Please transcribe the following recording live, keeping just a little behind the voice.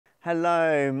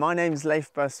Hello, my name's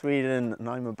Leif Bersweden and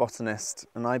I'm a botanist,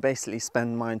 and I basically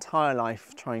spend my entire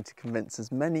life trying to convince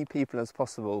as many people as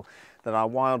possible that our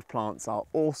wild plants are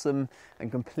awesome and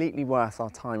completely worth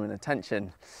our time and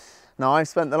attention. Now, I've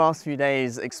spent the last few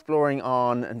days exploring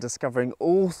Arne and discovering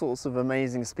all sorts of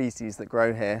amazing species that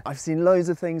grow here. I've seen loads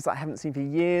of things that I haven't seen for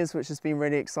years, which has been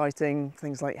really exciting.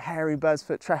 Things like hairy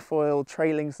bird's-foot trefoil,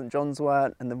 trailing St. John's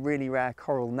wort, and the really rare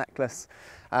coral necklace.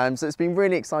 So it's been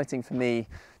really exciting for me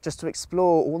just to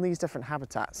explore all these different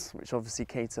habitats, which obviously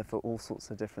cater for all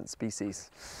sorts of different species.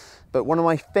 But one of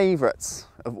my favourites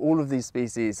of all of these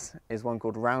species is one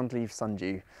called round-leaf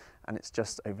sundew, and it's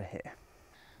just over here.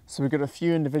 So we've got a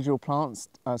few individual plants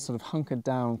sort of hunkered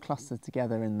down, clustered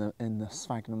together in the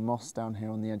sphagnum moss down here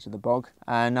on the edge of the bog.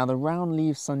 Now the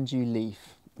round-leaf sundew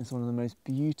leaf is one of the most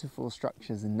beautiful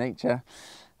structures in nature.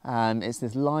 It's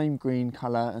this lime green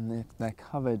colour, and they're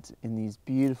covered in these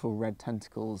beautiful red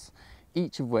tentacles,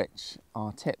 each of which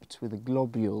are tipped with a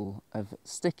globule of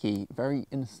sticky, very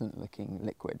innocent looking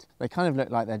liquid. They kind of look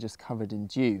like they're just covered in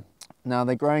dew. Now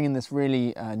they're growing in this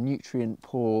really nutrient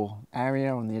poor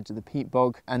area on the edge of the peat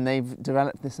bog, and they've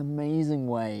developed this amazing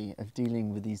way of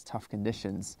dealing with these tough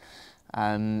conditions.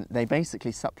 They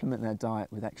basically supplement their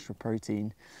diet with extra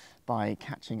protein by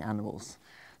catching animals.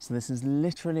 So this is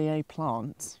literally a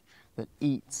plant that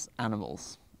eats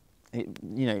animals.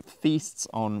 It feasts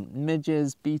on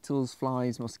midges, beetles,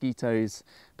 flies, mosquitoes,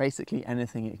 basically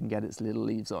anything it can get its little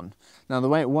leaves on. Now the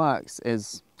way it works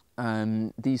is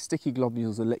these sticky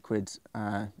globules of liquid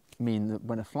mean that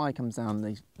when a fly comes down,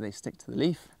 they stick to the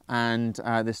leaf, and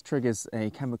this triggers a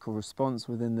chemical response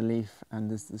within the leaf, and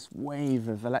there's this wave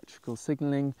of electrical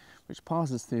signalling which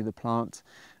passes through the plant,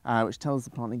 which tells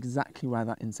the plant exactly where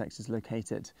that insect is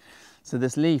located. So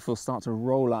this leaf will start to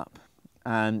roll up,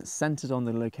 centered on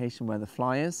the location where the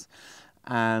fly is,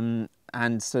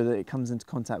 and so that it comes into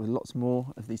contact with lots more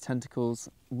of these tentacles,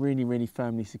 really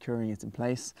firmly securing it in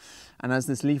place. And as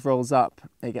this leaf rolls up,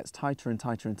 it gets tighter and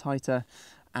tighter and tighter,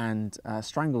 and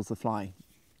strangles the fly,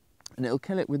 and it'll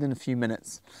kill it within a few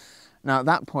minutes. Now at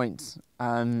that point,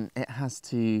 it has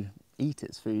to eat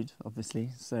its food, obviously,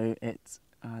 so it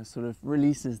sort of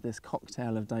releases this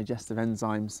cocktail of digestive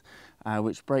enzymes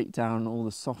which break down all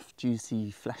the soft,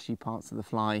 juicy, fleshy parts of the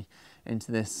fly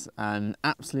into this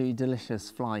absolutely delicious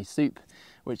fly soup,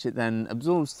 which it then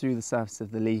absorbs through the surface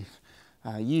of the leaf,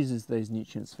 uses those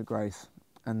nutrients for growth,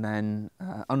 and then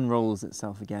unrolls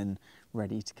itself again,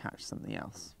 ready to catch something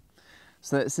else.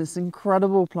 So it's this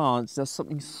incredible plant, does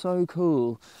something so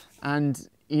cool, and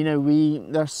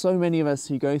there are so many of us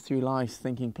who go through life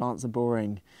thinking plants are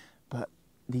boring, but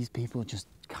these people just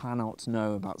cannot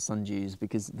know about sundews,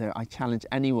 because I challenge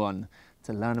anyone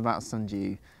to learn about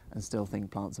sundew and still think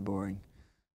plants are boring.